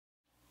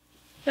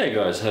Hey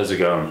guys, how's it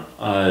going?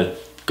 I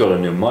got a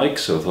new mic,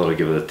 so I thought I'd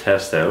give it a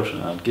test out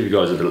and give you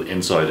guys a little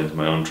insight into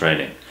my own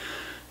training.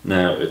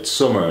 Now, it's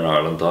summer in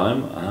Ireland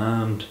time,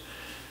 and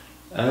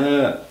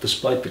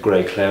despite the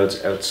grey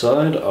clouds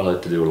outside, I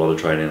like to do a lot of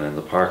training in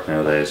the park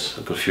nowadays.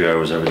 I've got a few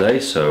hours every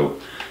day,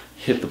 so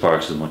hit the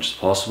parks as much as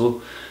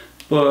possible.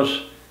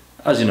 But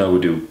as you know, we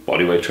do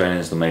bodyweight training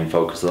is the main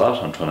focus of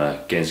that. I'm trying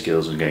to gain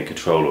skills and gain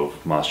control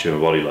of mastery of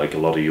my body, like a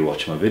lot of you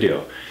watching my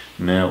video.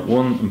 Now,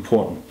 one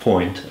important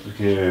point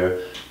here,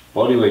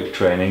 bodyweight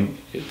training,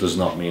 it does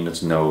not mean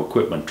it's no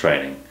equipment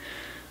training.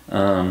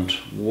 And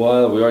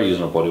while we are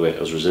using our bodyweight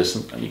as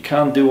resistance, and you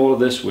can do all of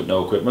this with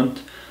no equipment,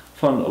 I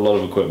found a lot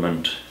of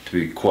equipment to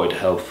be quite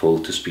helpful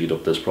to speed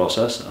up this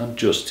process and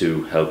just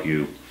to help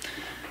you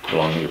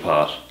along your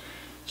path.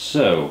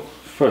 So,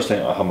 first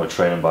thing, I have my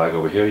training bag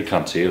over here. You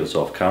can't see it, it's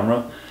off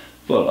camera,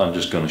 but I'm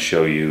just going to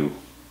show you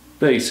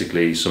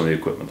basically some of the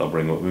equipment I'll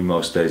bring with me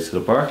most days to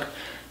the park.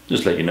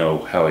 Just let you know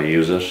how I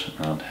use it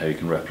and how you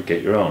can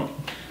replicate your own.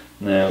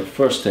 Now,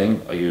 first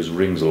thing, I use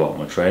rings a lot in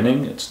my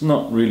training. It's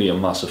not really a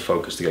massive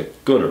focus to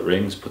get good at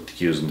rings, but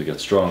to use them to get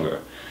stronger.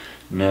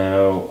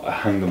 Now, I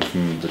hang them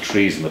from the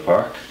trees in the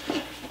park,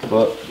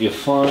 but you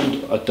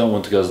find I don't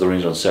want to go as the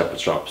rings on separate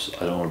straps.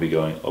 I don't want to be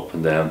going up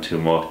and down too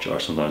much,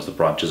 or sometimes the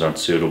branches aren't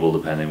suitable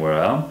depending where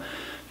I am.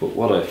 But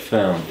what I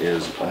found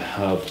is I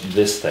have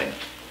this thing.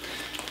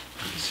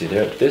 You can see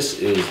there, this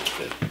is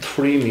a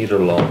 3 meter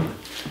long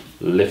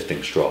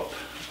lifting strap.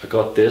 I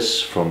got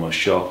this from a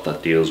shop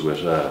that deals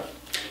with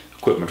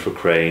equipment for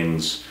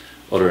cranes,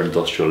 other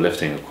industrial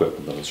lifting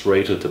equipment, and it's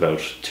rated to about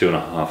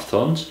 2.5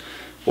 tons.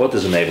 What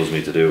this enables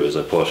me to do is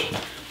I put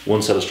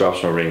one set of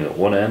straps from a ring at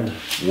one end,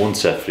 one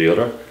set for the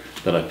other,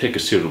 then I pick a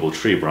suitable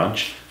tree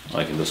branch, and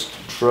I can just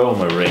throw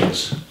my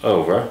rings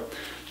over.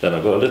 Then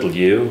I've got a little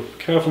U,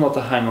 careful not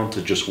to hang on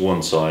to just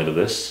one side of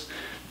this,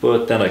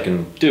 but then I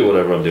can do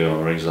whatever I'm doing on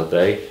the rings that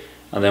day.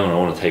 And then when I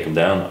want to take them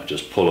down, I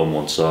just pull on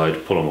one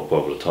side, pull them up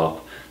over the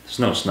top. There's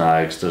no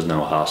snags, there's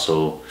no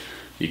hassle.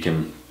 You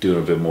can do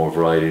a bit more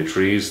variety of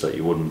trees that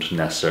you wouldn't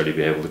necessarily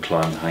be able to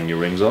climb to hang your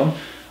rings on.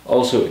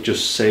 Also, it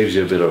just saves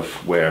you a bit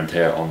of wear and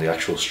tear on the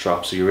actual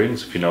straps of your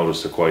rings. If you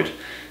notice, they're quite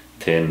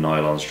thin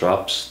nylon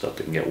straps that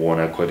they can get worn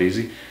out quite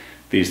easy.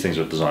 These things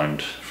are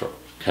designed for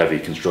heavy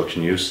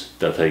construction use.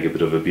 They'll take a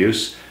bit of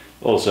abuse.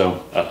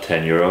 Also, at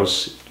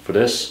 €10 for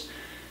this,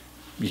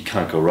 you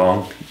can't go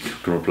wrong. You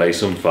can replace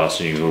them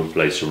faster than you can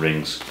replace your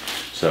rings.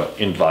 So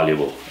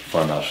invaluable. I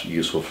find that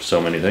useful for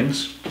so many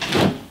things.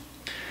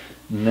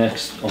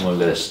 Next on my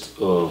list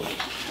of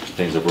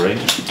things I bring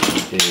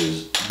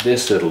is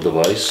this little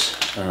device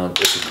and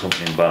its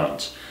accompanying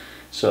bands.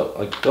 So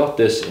I got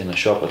this in a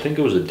shop, I think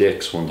it was a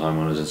Dick's one time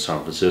when I was in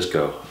San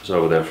Francisco. I was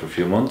over there for a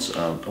few months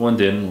and I went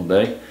in one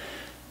day,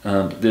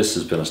 and this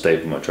has been a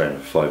staple in my training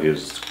for 5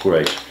 years. It's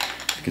great.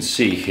 You can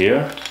see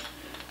here,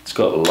 it's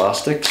got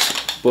elastics,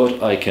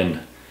 but I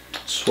can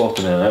swap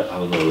them in and out. I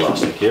have another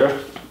elastic here,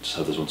 just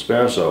have this one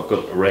spare, so I've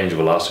got a range of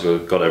elastics.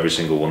 I've got every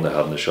single one they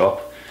had in the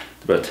shop.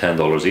 They're about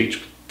 $10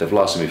 each. They've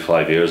lasted me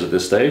 5 years at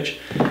this stage.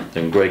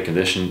 They're in great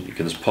condition. You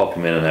can just pop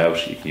them in and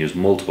out. You can use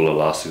multiple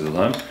elastics at a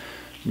time.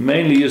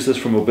 Mainly use this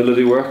for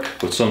mobility work,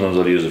 but sometimes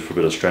I'll use it for a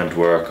bit of strength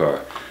work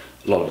or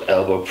a lot of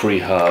elbow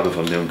prehab if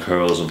I'm doing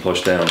curls and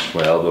push down for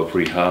my elbow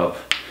prehab.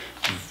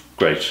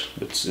 Great.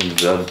 It's in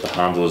the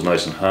handle is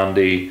nice and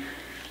handy.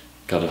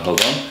 Got to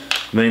hold on.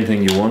 Main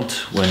thing you want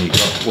when you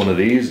got one of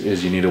these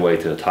is you need a way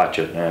to attach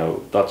it.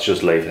 Now, that's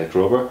just latex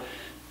rubber.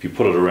 If you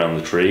put it around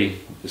the tree,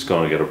 it's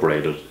going to get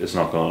abraded. It's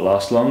not going to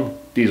last long.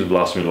 These have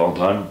lasted me a long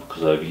time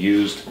because I've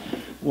used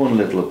one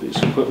little piece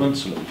of equipment.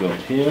 So let me go in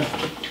here.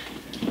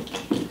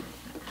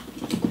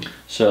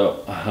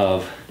 So I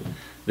have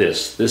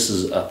this. This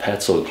is a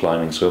Petzl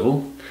climbing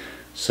swivel.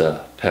 It's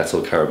a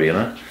Petzl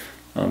carabiner.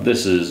 And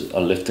this is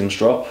a lifting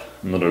strap,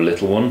 another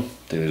little one.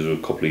 I think these are a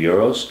couple of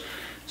euros.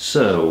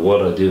 So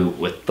what I do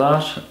with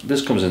that,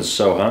 this comes in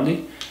so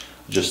handy.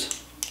 I just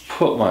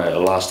put my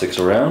elastics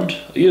around.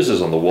 I use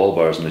this on the wall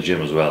bars in the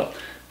gym as well,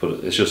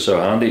 but it's just so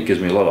handy. It gives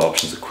me a lot of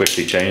options to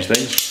quickly change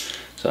things.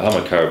 So I have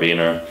my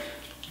carabiner,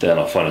 then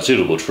I'll find a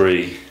suitable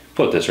tree,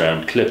 put this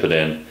around, clip it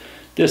in.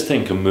 This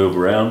thing can move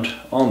around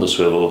on the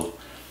swivel.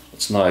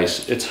 It's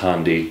nice, it's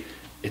handy,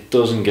 it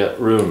doesn't get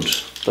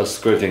ruined. That's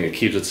the great thing, it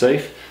keeps it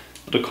safe.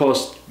 But it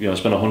costs, I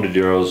spent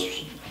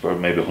 €100 or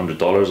maybe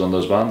 $100 on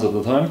those bands at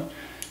the time.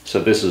 So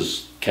this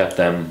has kept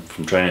them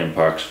from training in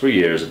parks for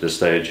years at this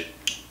stage.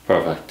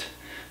 Perfect.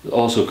 It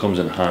also comes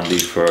in handy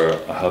for,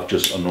 I have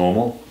just a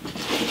normal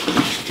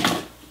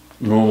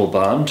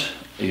band.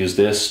 I use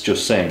this,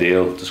 just same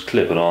deal, just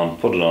clip it on,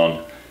 put it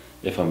on.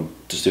 If I'm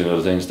just doing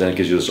other things, then it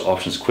gives you those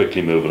options to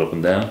quickly move it up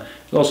and down.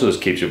 It also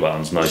just keeps your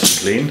bands nice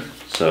and clean.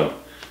 So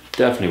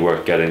definitely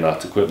worth getting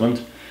that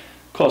equipment.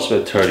 Costs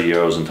about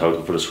 €30 in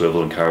total for the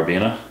swivel and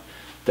carabiner.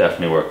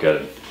 Definitely worth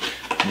getting.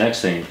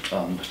 Next thing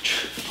on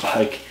the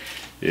bag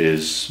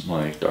is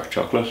my dark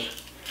chocolate.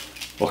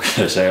 What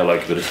can I say, I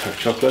like a bit of dark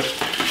chocolate.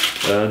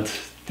 And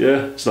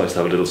yeah, it's nice to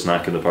have a little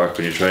snack in the park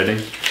when you're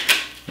training.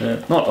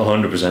 Not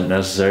 100%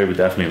 necessary, but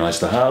definitely nice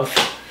to have.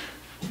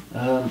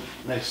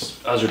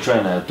 Next, as you're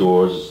training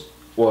outdoors,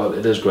 well,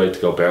 it is great to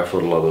go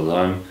barefoot a lot of the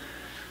time,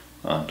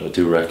 and I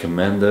do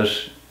recommend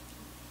it.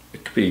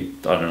 It could be,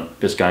 I don't know, a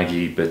bit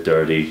skanky, a bit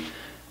dirty,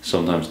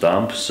 sometimes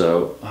damp,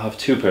 so I have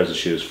two pairs of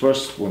shoes.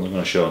 First one I'm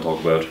going to show and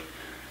talk about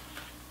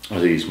are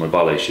these, my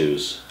ballet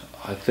shoes.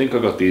 I think I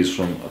got these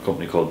from a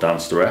company called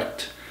Dance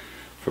Direct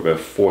for about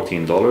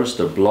 $14.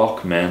 They're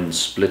block men's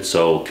split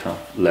sole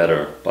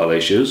leather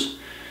ballet shoes.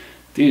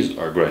 These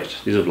are great.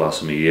 These have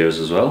lasted me years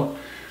as well.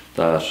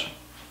 That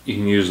you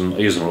can use them. I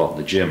use them a lot in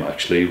the gym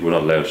actually. We're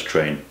not allowed to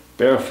train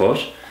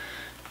barefoot,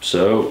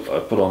 so I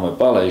put on my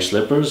ballet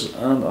slippers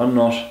and I'm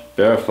not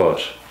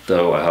barefoot,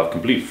 though I have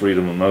complete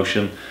freedom of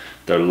motion.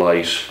 They're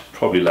light,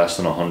 probably less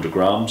than 100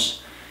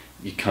 grams.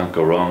 You can't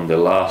go wrong. They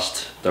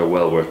last. They're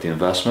well worth the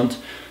investment.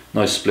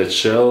 Nice split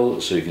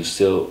shell, so you can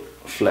still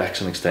flex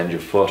and extend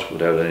your foot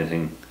without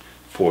anything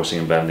forcing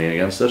and bending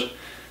against it.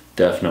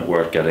 Definite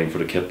worth getting for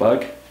the kit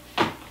bag.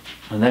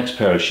 The next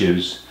pair of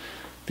shoes,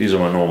 these are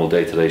my normal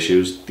day-to-day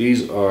shoes.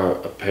 These are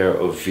a pair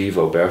of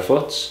Vivo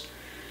Barefoots.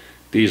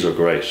 These are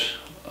great.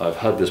 I've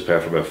had this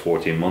pair for about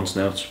 14 months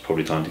now. It's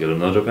probably time to get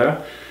another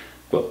pair,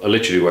 but I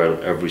literally wear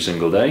it every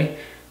single day.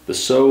 The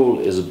sole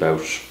is about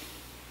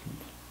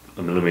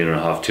 1.5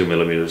 millimeters, 2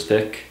 millimeters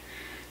thick.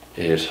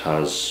 It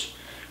has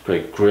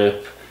great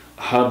grip.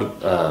 I had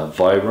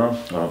Vibram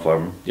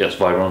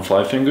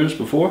 5 fingers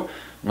before,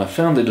 and I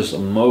found they just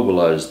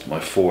immobilized my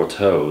 4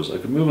 toes. I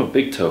could move my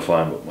big toe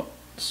fine, but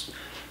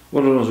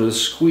one of them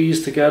was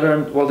squeezed together,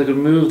 and while they could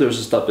move, there was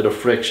just that bit of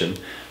friction.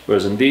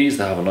 Whereas in these,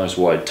 they have a nice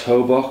wide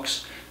toe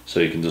box, so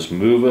you can just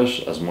move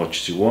it as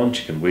much as you want.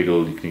 You can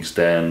wiggle, you can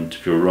extend.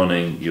 If you're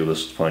running, you'll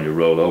just find your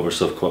roll over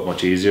stuff quite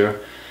much easier.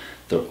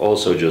 They're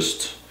also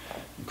just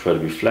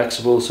incredibly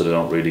flexible, so they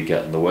don't really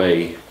get in the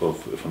way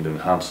of if I'm doing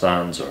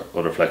handstands or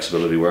other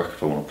flexibility work.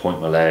 If I want to point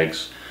my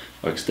legs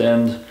or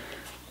extend,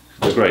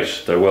 they're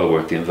great. They're well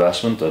worth the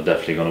investment. I'm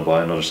definitely going to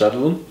buy another set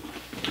of them.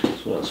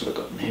 So what else have I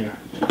got in here?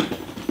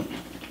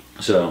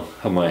 So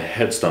I have my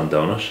headstand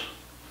donut,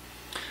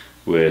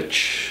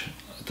 which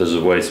there's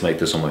a way to make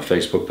this on my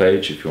Facebook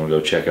page if you want to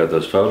go check out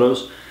those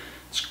photos.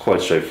 It's quite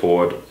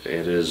straightforward.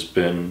 It has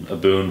been a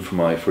boon for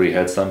my free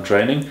headstand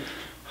training.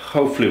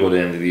 Hopefully by the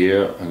end of the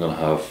year I'm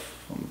not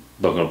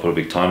going to put a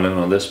big time limit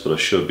on this, but I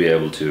should be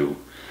able to,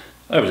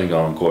 everything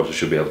on course, I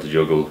should be able to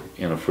juggle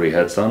in a free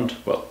headstand.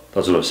 Well,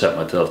 that's what I've set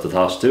myself the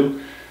task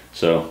to,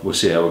 so we'll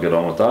see how we get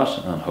on with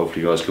that, and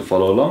hopefully you guys can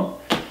follow along.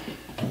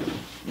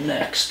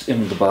 Next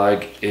in the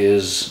bag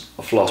is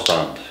a floss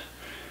band.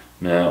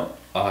 Now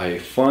I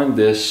find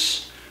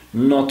this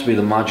not to be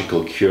the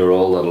magical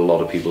cure-all that a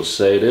lot of people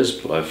say it is,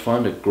 but I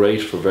find it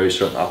great for very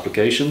certain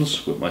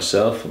applications with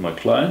myself and my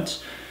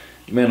clients.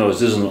 You may notice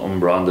this is an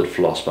unbranded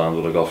floss band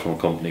that I got from a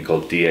company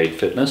called D8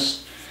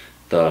 Fitness.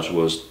 That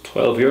was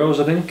 €12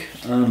 I think,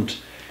 and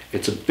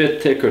it's a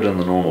bit thicker than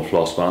the normal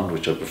floss band,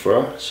 which I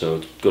prefer, so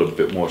it's got a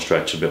bit more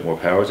stretch, a bit more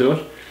power to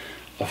it.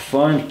 I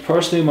find,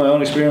 personally in my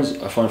own experience,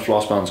 I find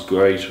floss bands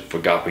great for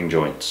gapping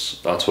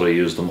joints. That's what I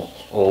use them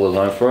all the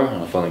time for,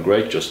 and I find them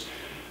great. Just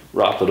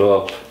wrap it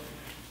up,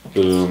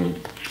 boom,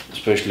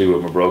 especially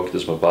with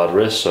this is my bad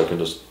wrist, so I can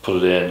just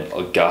put it in,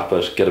 I'll gap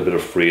it, get a bit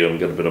of freedom,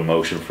 get a bit of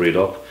motion freed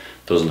up.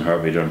 Doesn't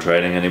hurt me during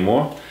training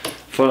anymore. I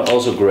find it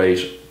also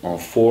great on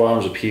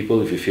forearms of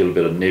people if you feel a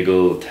bit of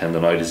niggle,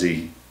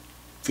 tendonitis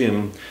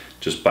feeling,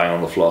 just bang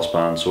on the floss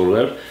band, sort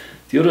it out.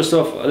 The other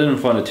stuff, I didn't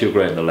find it too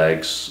great in the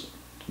legs,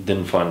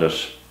 didn't find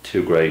it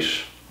too great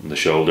in the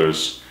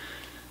shoulders.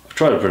 I've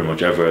tried it pretty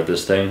much everywhere at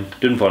this thing,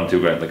 didn't find it too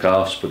great in the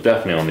calves, but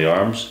definitely on the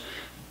arms.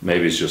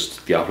 Maybe it's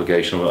just the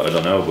application of it, I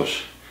don't know, but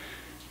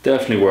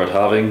definitely worth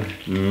having,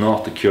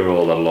 not the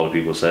cure-all that a lot of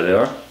people say they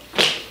are.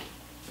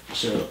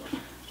 So,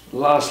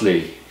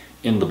 lastly,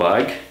 in the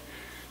bag,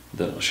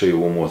 then I'll show you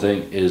one more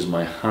thing, is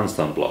my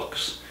handstand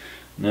blocks.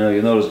 Now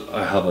you'll notice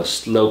I have a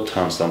sloped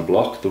handstand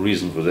block. The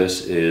reason for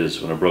this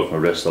is when I broke my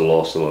wrist I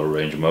lost a lot of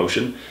range of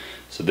motion,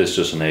 so this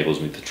just enables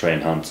me to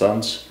train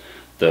handstands.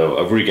 Though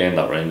I've regained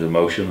that range of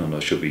motion and I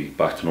should be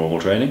back to normal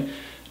training.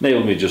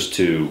 Enabled me just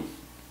to,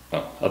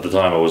 well, at the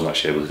time I wasn't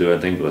actually able to do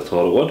anything, but I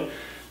thought it would.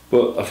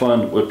 But I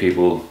find with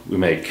people, we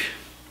make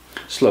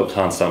sloped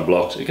handstand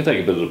blocks, it can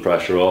take a bit of the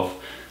pressure off.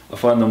 I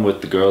find them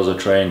with the girls I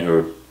train who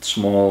are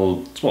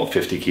small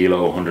 50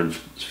 kilo,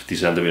 150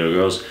 centimeter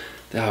girls,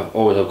 they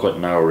always have quite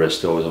narrow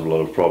wrists, they always have a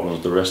lot of problems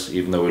with the wrist,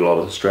 even though we do a lot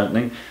of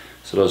strengthening.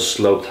 So those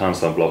sloped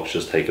handstand blocks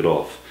just take it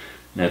off.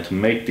 Now to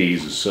make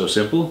these is so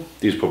simple.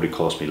 These probably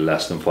cost me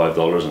less than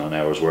 $5 and an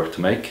hour's work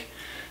to make.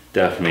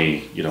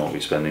 Definitely you don't want to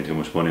be spending too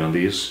much money on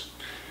these.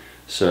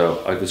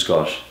 So I just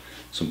got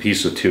some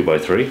pieces of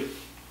 2x3,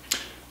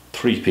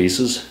 3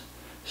 pieces,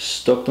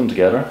 stuck them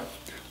together.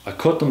 I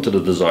cut them to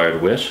the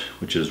desired width,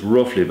 which is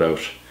roughly about,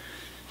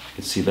 you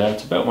can see there,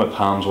 it's about my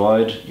palms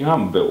wide. You have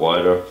them a bit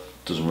wider,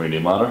 doesn't really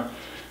matter.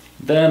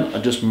 Then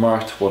I just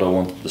marked what I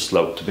wanted the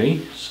slope to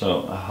be.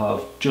 So I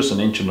have just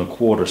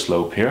 1.25 inch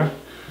slope here.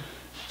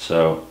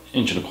 So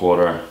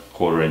 1.25 inch,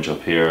 quarter inch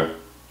up here,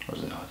 or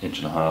is it 1.5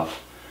 inches,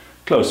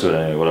 close to it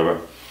anyway,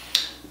 whatever.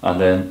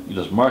 And then you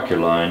just mark your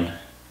line,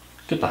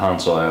 get the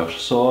handsaw out,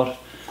 saw it,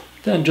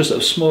 Then just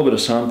a small bit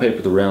of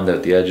sandpaper to round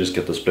out the edges,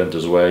 get the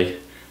splinters away,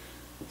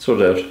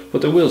 sort it out.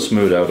 But they will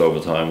smooth out over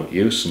time with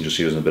use and just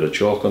using a bit of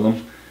chalk on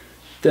them.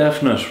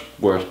 Definite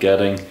worth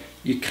getting.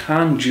 You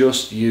can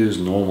just use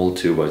normal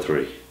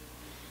 2x3.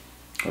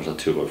 Or is that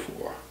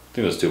 2x4? I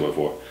think that's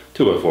 2x4.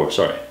 2x4,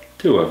 sorry.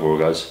 2x4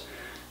 guys.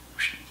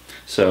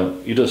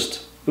 So you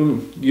just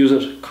use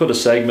it, cut a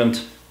segment,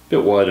 a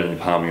bit wider than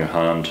the palm of your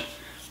hand.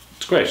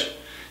 It's great.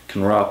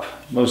 Can wrap.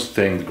 Most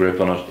thing, the grip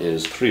on it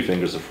is 3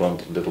 fingers at the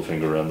front, little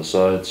finger around the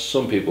sides.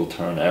 Some people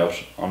turn out.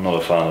 I'm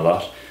not a fan of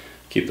that.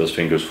 Keep those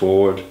fingers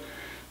forward.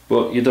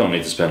 But you don't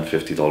need to spend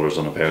 $50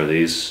 on a pair of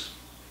these.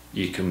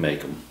 You can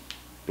make them.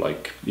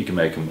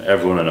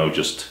 Everyone I know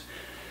just,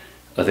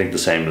 I think the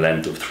same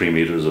length of 3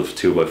 meters of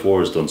 2x4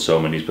 has done so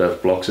many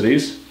blocks of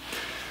these.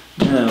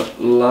 Now,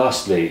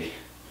 lastly,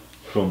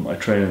 from my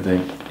training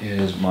thing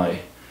is my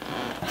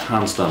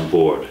handstand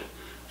board.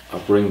 I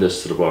bring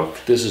this to the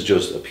box. This is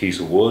just a piece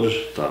of wood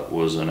that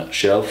was on a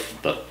shelf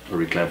that I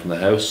reclaimed from the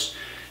house.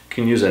 You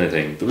can use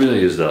anything. The reason I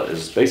use that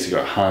is basically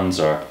our hands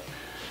are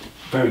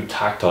very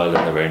tactile in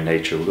their very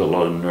nature. We've got a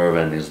lot of nerve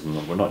endings in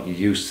them. We're not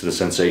used to the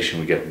sensation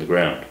we get in the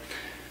ground.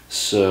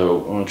 So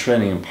when I'm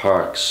training in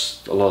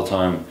parks, a lot of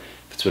time,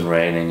 if it's been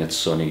raining, it's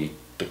sunny,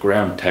 the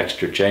ground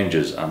texture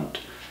changes and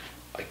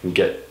I can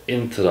get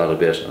into that a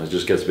bit and it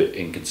just gets a bit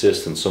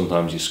inconsistent.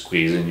 Sometimes you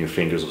squeeze in, your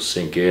fingers will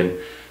sink in,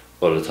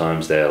 other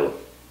times they'll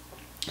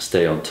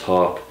stay on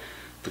top.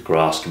 The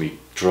grass can be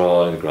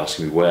dry, the grass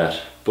can be wet,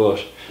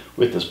 but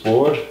with this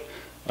board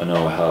I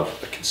know I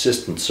have a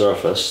consistent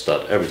surface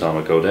that every time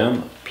I go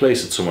down,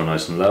 place it somewhere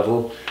nice and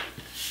level.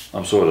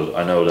 I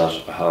know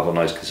that I have a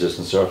nice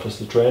consistent surface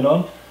to train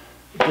on.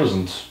 It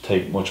doesn't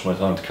take much of my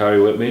time to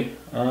carry with me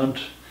and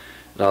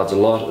it adds a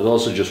lot. It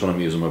also just when I'm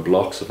using my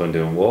blocks, if I'm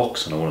doing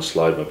walks and I want to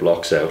slide my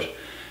blocks out.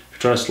 If you're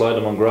trying to slide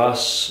them on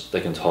grass,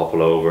 they can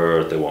topple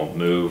over, they won't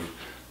move.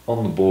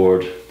 On the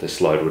board, they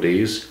slide with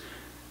ease.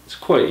 It's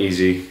quite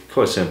easy,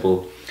 quite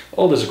simple.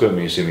 All this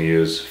equipment you see me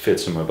use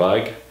fits in my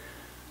bag.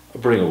 I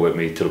bring it with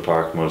me to the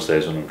park most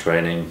days when I'm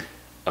training.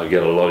 I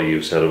get a lot of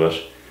use out of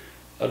it.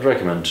 I'd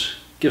recommend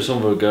give some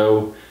of it a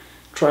go.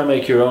 Try and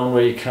make your own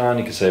where you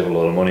can save a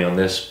lot of money on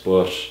this,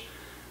 but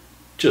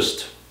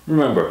just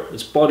remember,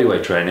 it's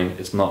bodyweight training,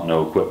 it's not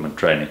no equipment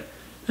training.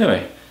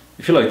 Anyway,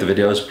 if you like the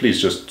videos,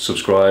 please just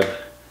subscribe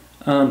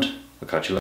and I'll catch you later.